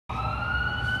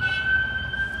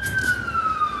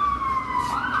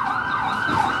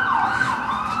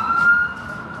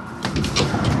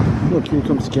Look, here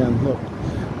comes again. Look,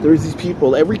 there's these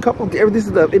people. This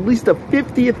is at least the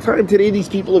 50th time today these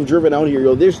people have driven out here.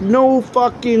 Yo, there's no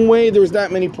fucking way there's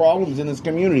that many problems in this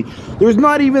community. There's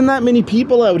not even that many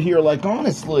people out here. Like,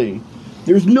 honestly,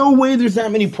 there's no way there's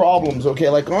that many problems. Okay,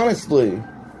 like, honestly.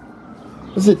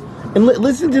 Listen, and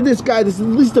listen to this guy. This is at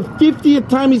least the 50th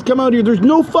time he's come out here. There's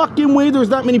no fucking way there's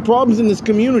that many problems in this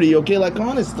community. Okay, like,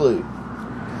 honestly.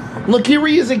 Look, here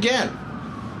he is again.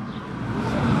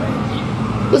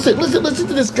 Listen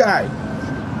to this guy.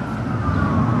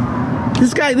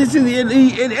 This guy,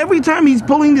 and every time he's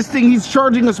pulling this thing, he's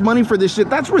charging us money for this shit.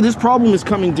 That's where this problem is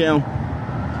coming down.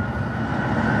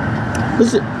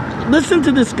 Listen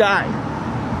to this guy.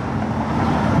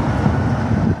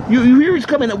 You hear he's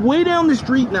coming way down the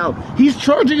street now. He's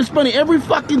charging us money every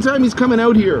fucking time he's coming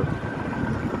out here.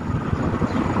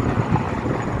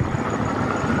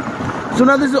 So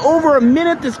now this is over a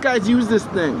minute this guy's used this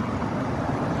thing.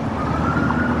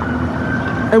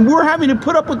 And we're having to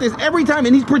put up with this every time,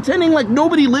 and he's pretending like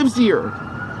nobody lives here.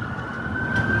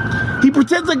 He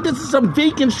pretends like this is some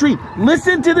vacant street.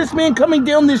 Listen to this man coming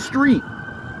down this street.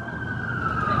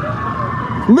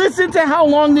 Listen to how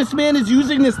long this man is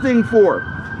using this thing for.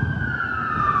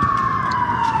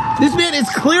 This man is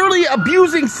clearly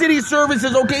abusing city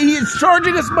services, okay? He is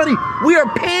charging us money. We are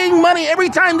paying money every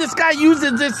time this guy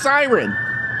uses this siren.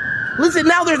 Listen,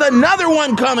 now there's another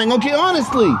one coming, okay?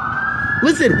 Honestly.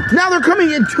 Listen, now they're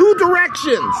coming in two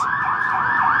directions.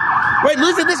 Right,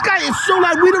 listen, this guy is so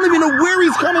loud, we don't even know where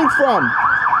he's coming from.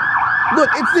 Look,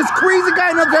 it's this crazy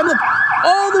guy another time. Look,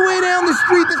 all the way down the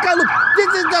street, this guy, look, this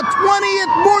is the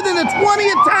 20th, more than the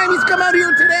 20th time he's come out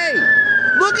here today.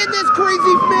 Look at this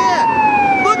crazy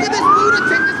man. Look at this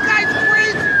lunatic, this guy's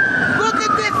crazy. Look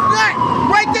at this nut.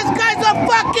 Right, this guy's a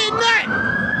fucking nut.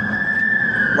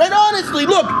 Right, honestly,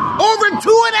 look, over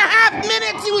 2.5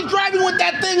 minutes he was driving with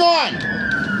that thing on.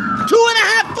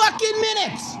 2.5 fucking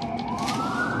minutes.